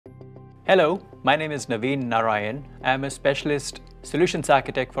Hello, my name is Naveen Narayan. I'm a specialist solutions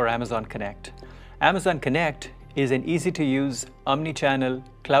architect for Amazon Connect. Amazon Connect is an easy-to-use omni-channel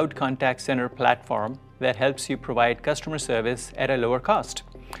cloud contact center platform that helps you provide customer service at a lower cost.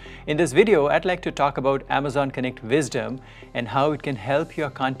 In this video, I'd like to talk about Amazon Connect Wisdom and how it can help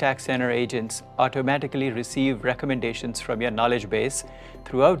your contact center agents automatically receive recommendations from your knowledge base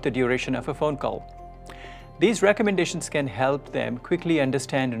throughout the duration of a phone call. These recommendations can help them quickly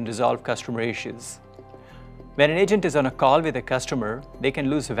understand and resolve customer issues. When an agent is on a call with a customer, they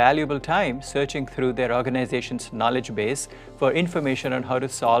can lose valuable time searching through their organization's knowledge base for information on how to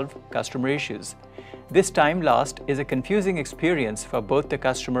solve customer issues. This time lost is a confusing experience for both the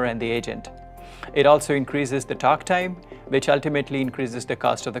customer and the agent. It also increases the talk time, which ultimately increases the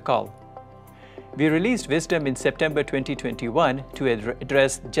cost of the call. We released Wisdom in September 2021 to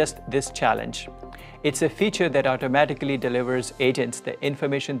address just this challenge. It's a feature that automatically delivers agents the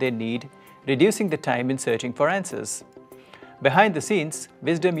information they need, reducing the time in searching for answers. Behind the scenes,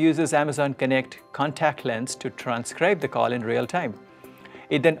 Wisdom uses Amazon Connect Contact Lens to transcribe the call in real time.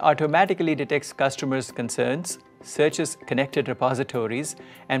 It then automatically detects customers' concerns, searches connected repositories,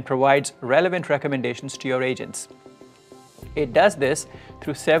 and provides relevant recommendations to your agents. It does this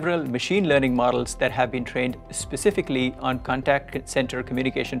through several machine learning models that have been trained specifically on contact center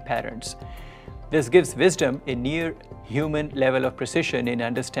communication patterns. This gives Wisdom a near human level of precision in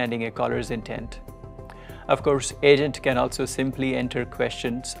understanding a caller's intent. Of course, agent can also simply enter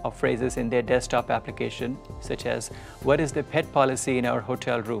questions or phrases in their desktop application, such as, "What is the pet policy in our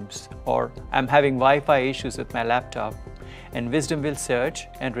hotel rooms?" or "I'm having Wi-Fi issues with my laptop." And Wisdom will search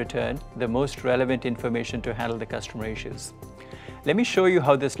and return the most relevant information to handle the customer issues. Let me show you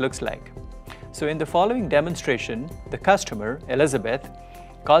how this looks like. So in the following demonstration, the customer, Elizabeth,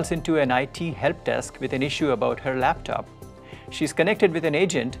 calls into an IT help desk with an issue about her laptop. She's connected with an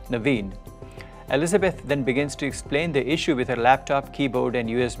agent, Naveen. Elizabeth then begins to explain the issue with her laptop, keyboard, and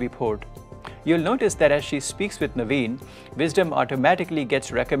USB port. You'll notice that as she speaks with Naveen, Wisdom automatically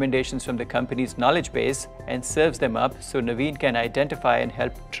gets recommendations from the company's knowledge base and serves them up so Naveen can identify and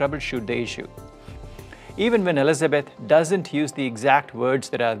help troubleshoot the issue. Even when Elizabeth doesn't use the exact words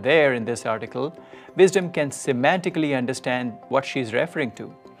that are there in this article, Wisdom can semantically understand what she's referring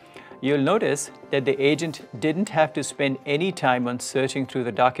to. You'll notice that the agent didn't have to spend any time on searching through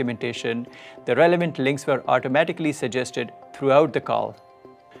the documentation. The relevant links were automatically suggested throughout the call.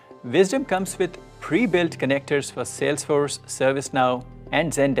 Wisdom comes with pre-built connectors for Salesforce, ServiceNow,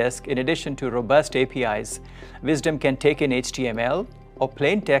 and Zendesk. In addition to robust APIs, Wisdom can take in HTML or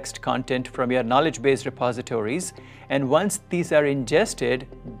plain text content from your knowledge base repositories, and once these are ingested,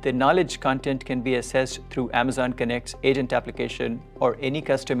 the knowledge content can be assessed through Amazon Connect's agent application or any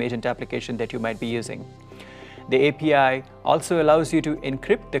custom agent application that you might be using. The API also allows you to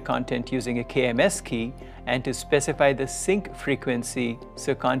encrypt the content using a KMS key and to specify the sync frequency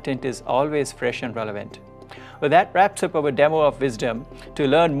so content is always fresh and relevant. Well, that wraps up our demo of Wisdom. To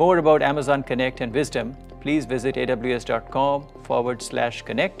learn more about Amazon Connect and Wisdom, please visit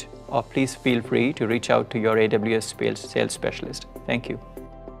aws.com/connect, or please feel free to reach out to your AWS sales specialist. Thank you.